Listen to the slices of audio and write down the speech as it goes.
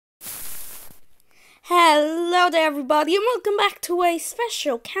Hello there everybody and welcome back to a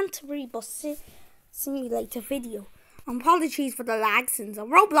special Canterbury bus simulator video. Apologies for the lag since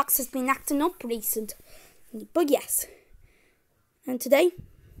Roblox has been acting up recently, but yes. And today,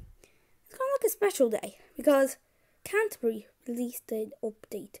 it's kind of like a special day because Canterbury released an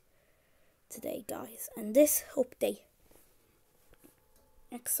update today, guys. And this update,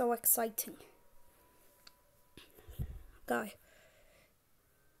 it's so exciting. Guys.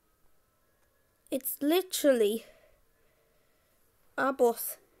 It's literally a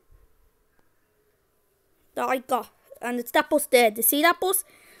bus that I got. And it's that bus there. Do you see that bus?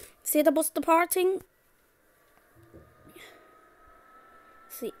 See the bus departing?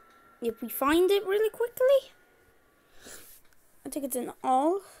 See, if we find it really quickly. I think it's in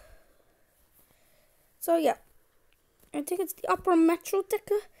all. So yeah. I think it's the upper metro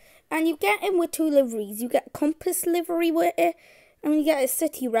ticker. And you get it with two liveries. You get a compass livery with it. And we get a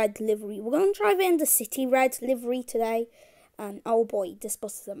city red livery. We're going to drive it in the city red livery today. And oh boy, this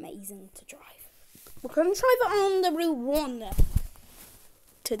bus is amazing to drive. We're going to drive it on the Route 1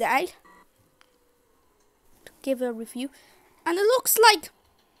 today. To give a review. And it looks like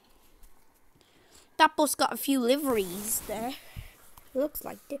that bus got a few liveries there. It looks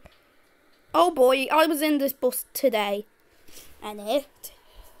like it. Oh boy, I was in this bus today. And it...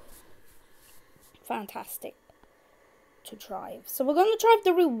 fantastic to drive. So we're going to drive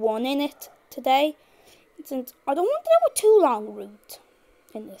the Route 1 in it today. Since I don't want to do a too long route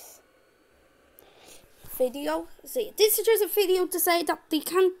in this video. See, this is just a video to say that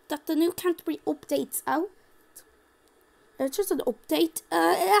the new Canterbury update's out. It's just an update.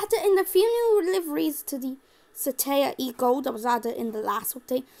 It added in a few new liveries to the Satea Eco that was added in the last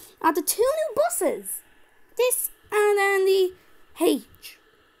update. Added two new buses. This and then the H.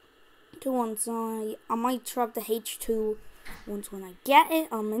 Two ones. I might try the H2 ones when I get it.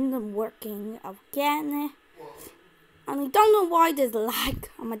 I'm in the working of getting it. And I don't know why there's lag.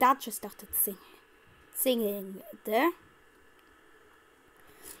 And my dad just started singing there.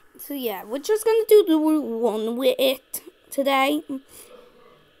 So yeah, we're just going to do the Route 1 with it today. And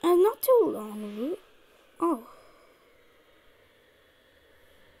not too long route. Oh.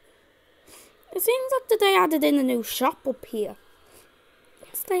 It seems like they added in a new shop up here.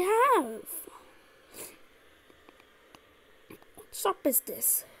 Yes, they have. What shop is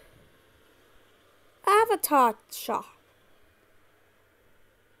this? Avatar shop.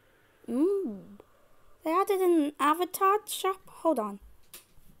 They added an avatar shop. Hold on.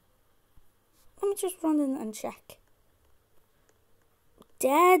 Let me just run in and check.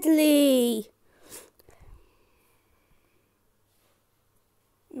 Deadly.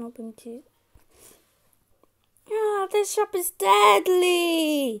 Open to. Ah, this shop is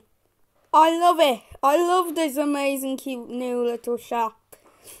deadly. I love it. I love this amazing, cute new little shop.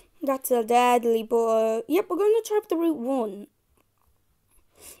 That's a deadly, but yep, we're going to try the Route 1.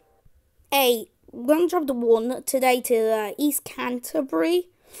 Hey, we're going to drive the 1 today to East Canterbury.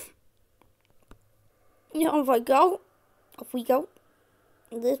 Yeah, off we go.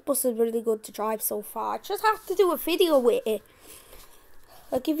 This bus is really good to drive so far. I just have to do a video with it.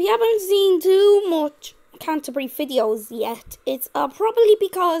 Like, if you haven't seen too much Canterbury videos yet, it's probably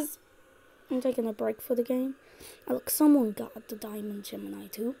because I'm taking a break for the game. Oh, look, someone got the Diamond Gemini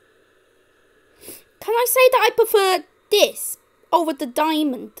 2. Can I say that I prefer this over the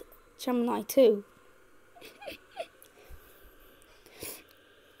Diamond Gemini 2?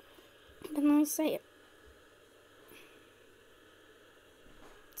 Can I say it?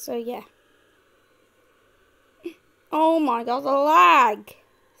 So yeah. Oh my god, the lag.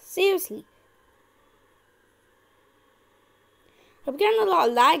 Seriously. I'm getting a lot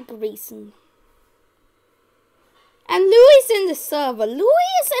of lag recently. And Louis in the server.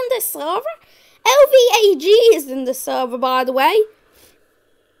 Louis is in the server? LVAG is in the server, by the way.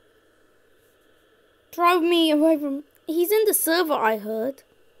 Drive me away from... He's in the server, I heard.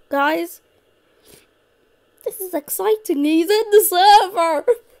 Guys. This is exciting. He's in the server.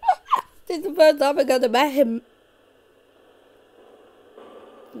 This is the first time I'm gonna met him.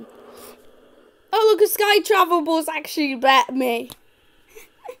 Oh, look, a Sky Travel bus actually met me.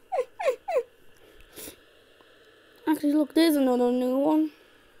 Actually, look, there's another new one.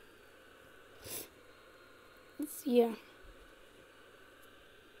 Yeah.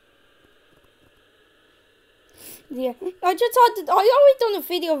 Yeah. I just thought that I already done a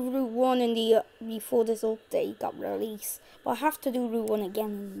video of Route 1 in the before this update got released. But I have to do Route 1 again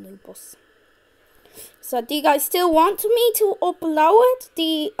in the new bus. So, do you guys still want me to upload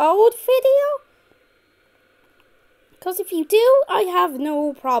the old video? Because if you do, I have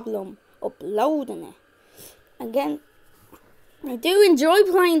no problem uploading it. Again, I do enjoy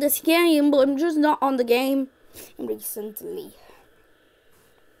playing this game, but I'm just not on the game recently.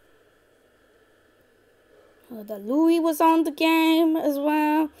 The Louis was on the game as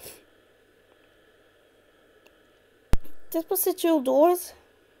well. Just put the dual doors.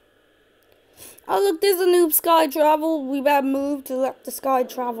 Oh look, there's a noob sky travel. We better move to let the sky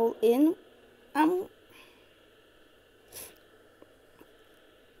travel in.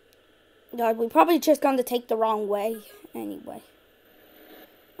 God, we're probably just going to take the wrong way anyway.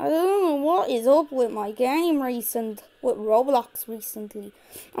 I don't know what is up with my game with Roblox recently.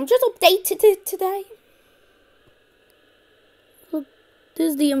 I'm just updated it today. Look,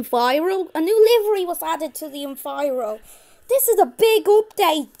 there's the Enviro. A new livery was added to the Enviro. This is a big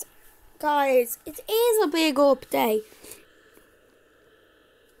update, guys. It is a big update.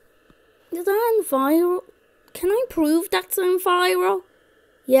 Is that Enviro? Can I prove that's Enviro?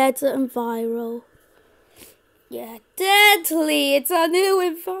 Yeah, it's an Enviro. Yeah, deadly! It's a new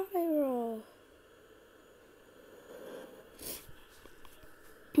Enviro.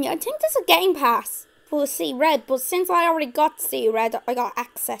 Yeah, I think there's a Game Pass for Sea Red, but since I already got Sea Red, I got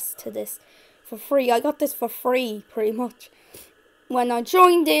access to this for free. I got this for free, pretty much. When I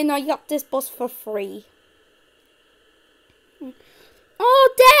joined in, I got this bus for free.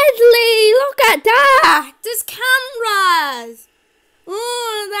 Oh, deadly! Look at that! There's cameras!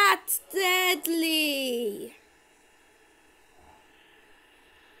 Oh, that's deadly!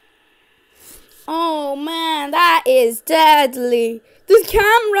 Oh man, that is deadly! There's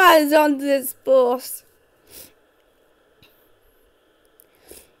cameras on this bus!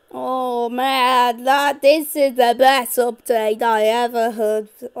 Oh man, this is the best update I ever heard.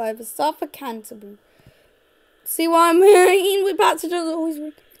 I ever saw for Canterbury. See what I mean? With passengers always.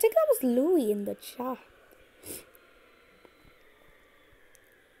 I think that was Louis in the chat.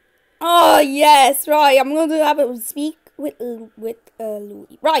 Oh yes, right. I'm going to have a speak with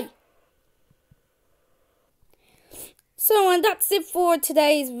Louis. Right. So, and that's it for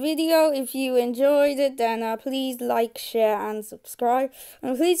today's video. If you enjoyed it, then please like, share, and subscribe.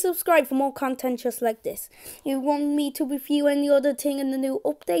 And please subscribe for more content just like this. If you want me to review any other thing in the new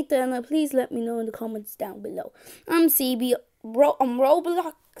update, then please let me know in the comments down below. I'm CB on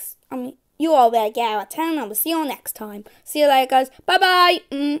Roblox. You all better get out of town. I will see you all next time. See you later, guys.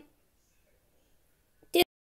 Bye-bye.